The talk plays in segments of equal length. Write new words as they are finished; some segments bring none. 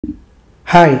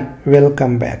Hi,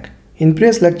 welcome back. In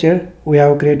previous lecture, we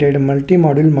have created a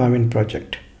multi-module Marvin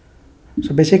project.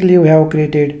 So basically we have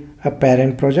created a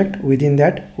parent project. Within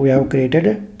that, we have created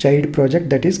a child project,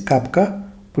 that is Kafka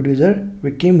Producer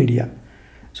Wikimedia.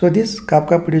 So this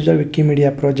Kafka Producer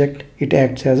Wikimedia project, it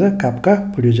acts as a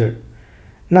Kafka Producer.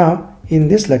 Now in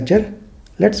this lecture,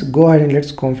 let's go ahead and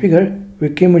let's configure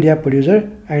Wikimedia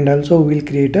Producer, and also we'll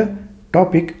create a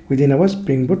topic within our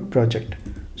Spring Boot project.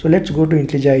 So let's go to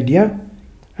IntelliJ IDEA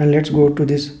and let's go to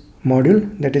this module,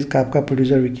 that is Kafka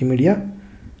Producer Wikimedia,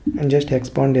 and just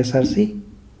expand src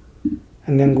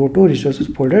and then go to resources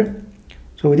folder.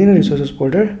 So within the resources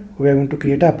folder, we are going to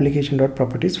create an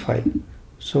application.properties file.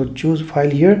 So choose file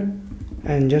here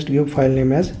and just give file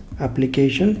name as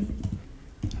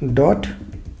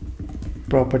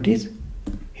application.properties,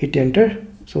 hit enter.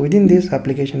 So within this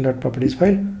application.properties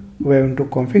file, we are going to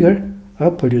configure a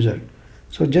producer.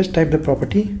 So just type the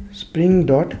property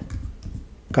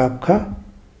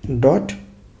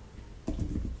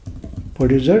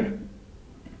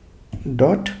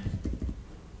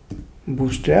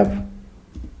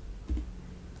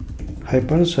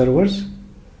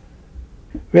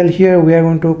Well, here we are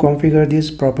going to configure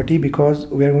this property because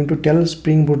we are going to tell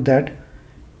Spring Boot that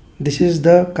this is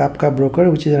the Kafka broker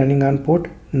which is running on port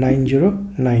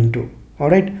 9092.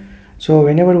 Alright, so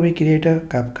whenever we create a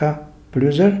Kafka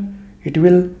producer, it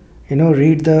will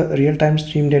read the real-time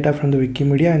stream data from the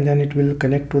Wikimedia, and then it will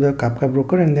connect to the Kafka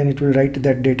broker, and then it will write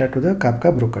that data to the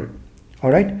Kafka broker.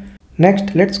 Alright,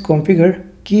 next let's configure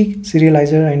key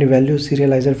serializer and value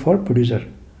serializer for producer.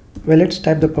 Well, let's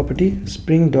type the property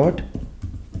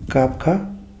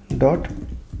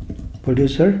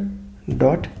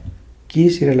spring.kafka.producer.key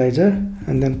serializer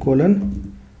and then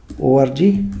colon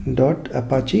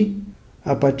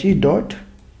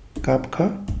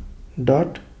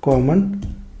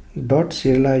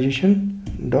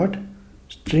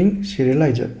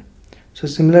serializer. So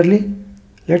similarly,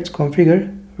 let's configure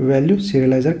value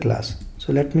serializer class.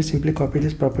 So let me simply copy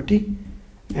this property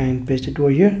and paste it over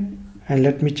here, and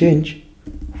let me change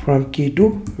from key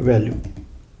to value.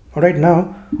 Alright,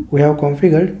 now we have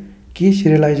configured key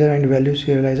serializer and value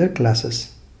serializer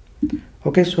classes.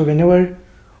 Okay, so whenever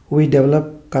we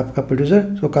develop Kafka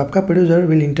Producer, so Kafka Producer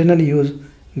will internally use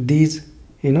these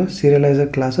serializer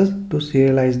classes to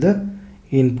serialize the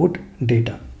input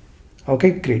data.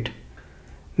 Okay, great.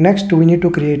 Next we need to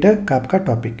create a Kafka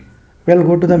topic. Well,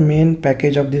 go to the main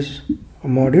package of this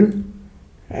module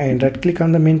and right click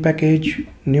on the main package,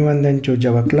 new, and then choose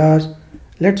Java class.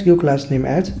 Let's give class name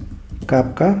as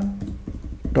Kafka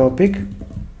topic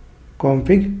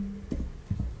config.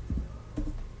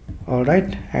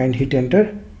 Alright, and hit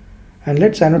enter, and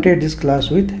let's annotate this class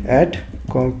with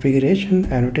 @configuration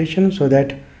annotation so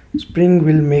that Spring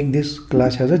will make this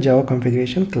class as a Java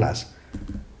configuration class.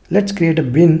 Let's create a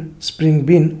bin, Spring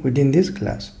bin, within this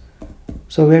class.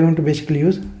 So we are going to basically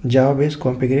use Java based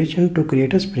configuration to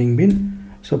create a Spring bin.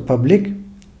 So public,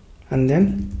 and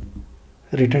then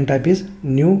return type is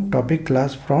new topic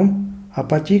class from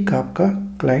Apache Kafka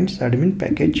clients admin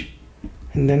package,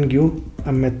 and then give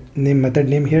a method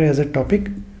name here as a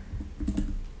topic,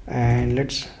 and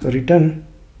let's return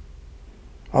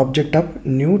object of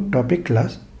new topic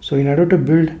class. So in order to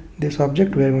build this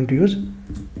object, we are going to use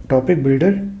topic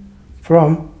builder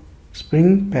from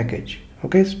Spring package.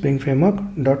 Okay, Spring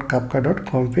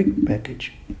framework.kafka.config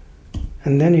package,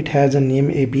 and then it has a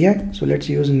name API. So let's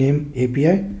use name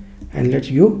API, and let's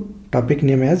give topic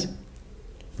name as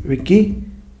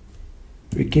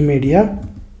Wikimedia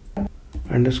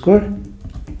underscore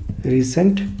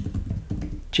recent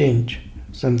change,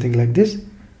 something like this,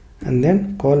 and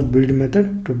then call build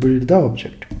method to build the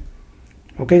object.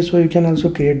 Okay, so you can also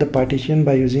create the partition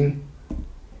by using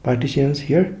partitions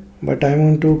here, but I'm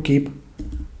going to keep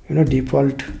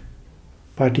default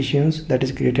partitions that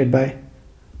is created by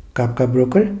Kafka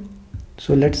broker.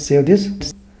 So let's save this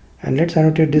and let's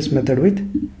annotate this method with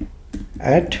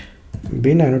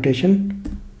 @bin annotation.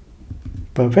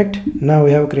 Perfect. Now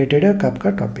we have created a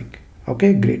Kafka topic.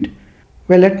 Okay, great.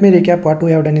 Well, let me recap what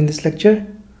we have done in this lecture.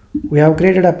 We have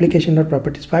created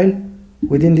application.properties file.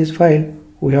 Within this file,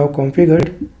 we have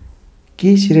configured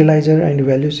key serializer and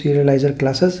value serializer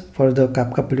classes for the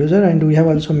Kafka producer, and we have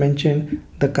also mentioned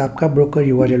the Kafka broker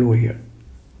URL over here.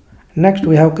 Next,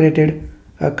 we have created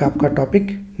a Kafka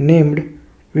topic named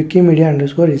Wikimedia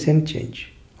underscore recent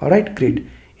change. Alright, great.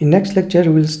 In next lecture,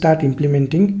 we will start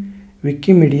implementing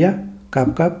Wikimedia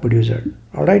Kafka producer.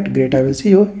 Alright, great. I will see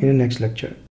you in the next lecture.